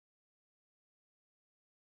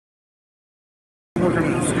we're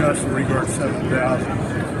going to discuss the REGARD 7000.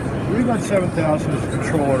 The REGARD 7000 is a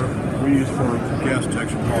controller we use for gas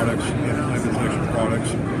detection products and flame detection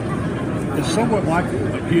products. It's somewhat like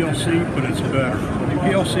a PLC, but it's better. The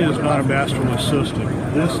PLC is not a masterless system.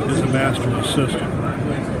 This is a masterless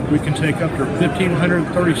system. We can take up to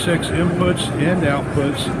 1,536 inputs and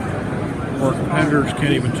outputs, or competitors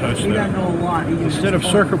can't even touch that. Instead of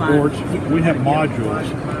circuit boards, we have modules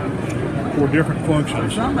for different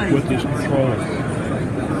functions with this controller.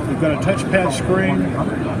 We've got a touchpad screen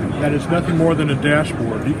that is nothing more than a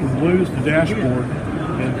dashboard. You can lose the dashboard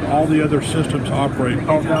and all the other systems operate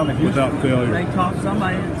without failure.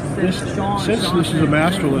 Since this is a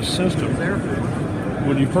masterless system,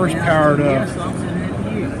 when you first power it up,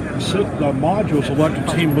 the modules elect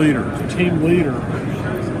a team leader. The team leader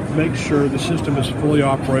makes sure the system is fully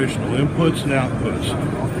operational, inputs and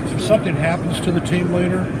outputs. If something happens to the team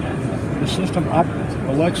leader, the system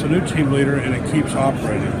elects a new team leader and it keeps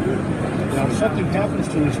operating. Now, if something happens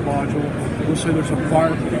to this module, let's say there's a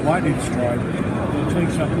fire, a lightning strike, it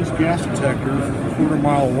takes out this gas detector a quarter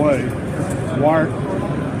mile away,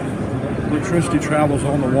 electricity travels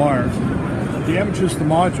on the wire, damages the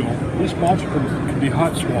module. This module can be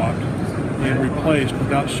hot swapped and replaced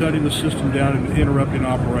without shutting the system down and interrupting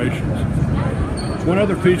operations. One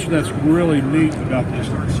other feature that's really neat about this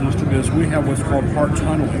system is we have what's called HART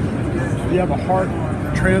tunneling. If you have a HART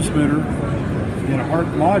transmitter and a HART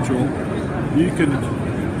module, you can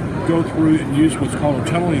go through and use what's called a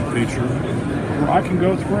tunneling feature, where I can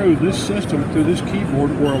go through this system, through this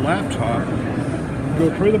keyboard or a laptop, go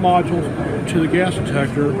through the module to the gas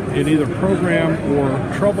detector and either program or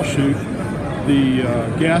troubleshoot the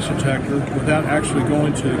gas detector without actually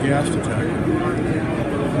going to the gas detector.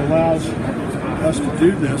 It allows us to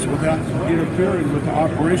do this without interfering with the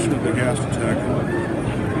operation of the gas detector,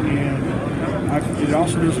 and it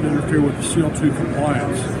also doesn't interfere with the CO2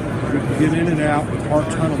 compliance. We can get in and out with HART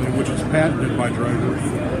tunneling, which is patented by Draeger,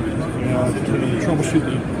 to troubleshoot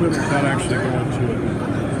the equipment without actually going to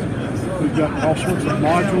it. We've got all sorts of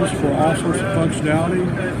modules for all sorts of functionality.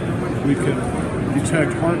 We can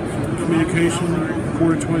detect HART communication,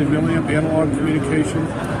 420 milliamp analog communication,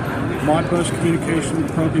 Modbus communication,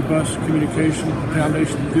 Profibus communication,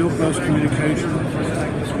 Foundation Field Bus communication,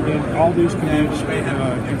 and all these can be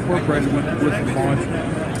incorporated with the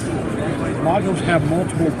module. Modules have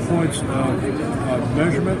multiple points of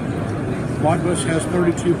measurement. Modbus has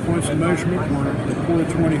 32 points of measurement, where the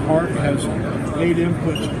 420 HART has 8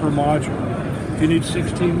 inputs per module. If you need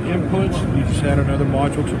 16 inputs, you just add another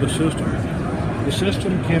module to the system. The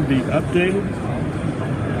system can be updated.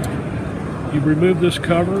 You remove this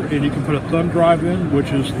cover and you can put a thumb drive in,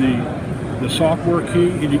 which is the software key,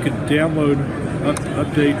 and you can download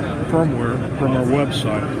update firmware from our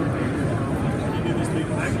website.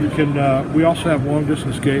 You can. We also have long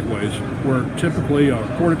distance gateways where typically a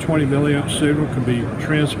 420 milliamp signal can be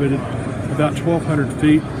transmitted about 1,200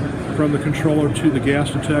 feet from the controller to the gas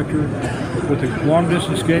detector. With a long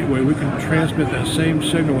distance gateway, we can transmit that same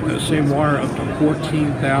signal with that same wire up to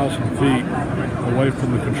 14,000 feet away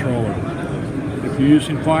from the controller. If you're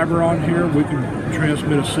using fiber on here, we can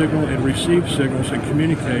transmit a signal and receive signals and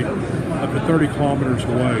communicate up to 30 kilometers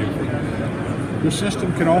away. The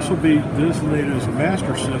system can also be designated as a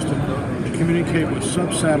master system to communicate with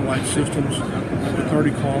sub-satellite systems up to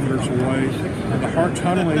 30 kilometers away. And the HART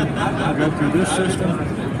tunneling will go through this system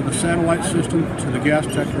to the satellite system to the gas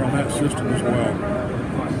detector on that system as well.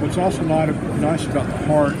 What's also nice about the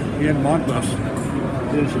HART and Modbus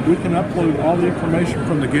is that we can upload all the information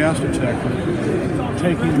from the gas detector,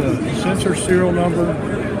 taking the sensor serial number,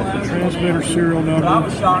 the transmitter serial number.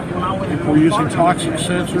 If we're using toxic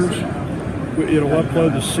sensors, it'll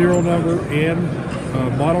upload the serial number and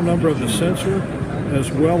model number of the sensor,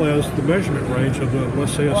 as well as the measurement range of the,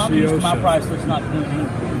 let's say, a CO sensor.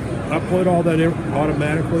 Upload all that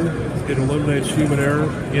automatically. It eliminates human error.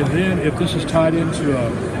 And then if this is tied into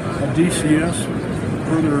a DCS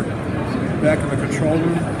further back in the control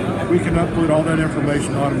room, we can upload all that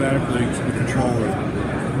information automatically to the controller.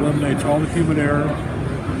 It eliminates all the human error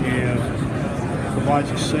and provides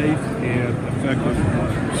a safe and effective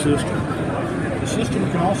system. The system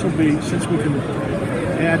can also be, since we can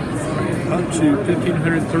add up to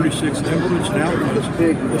 1,536 inputs and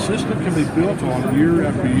outputs, the system can be built on year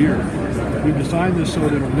after year. We've designed this so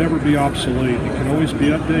that it'll never be obsolete. It can always be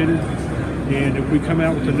updated, and if we come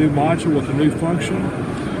out with a new module with a new function,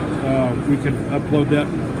 we can upload that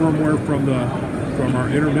firmware from our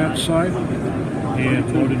internet site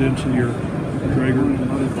and load it into your Draeger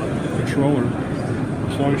controller,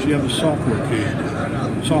 as long as you have the software key.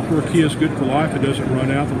 The software key is good for life. It doesn't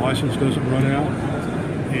run out. The license doesn't run out.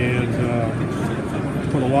 And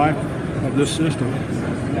for the life of this system,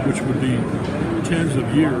 which would be tens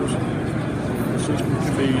of years, the system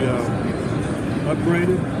can be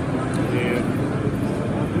upgraded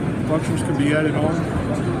and functions can be added on,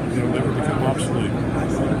 and it'll never become obsolete.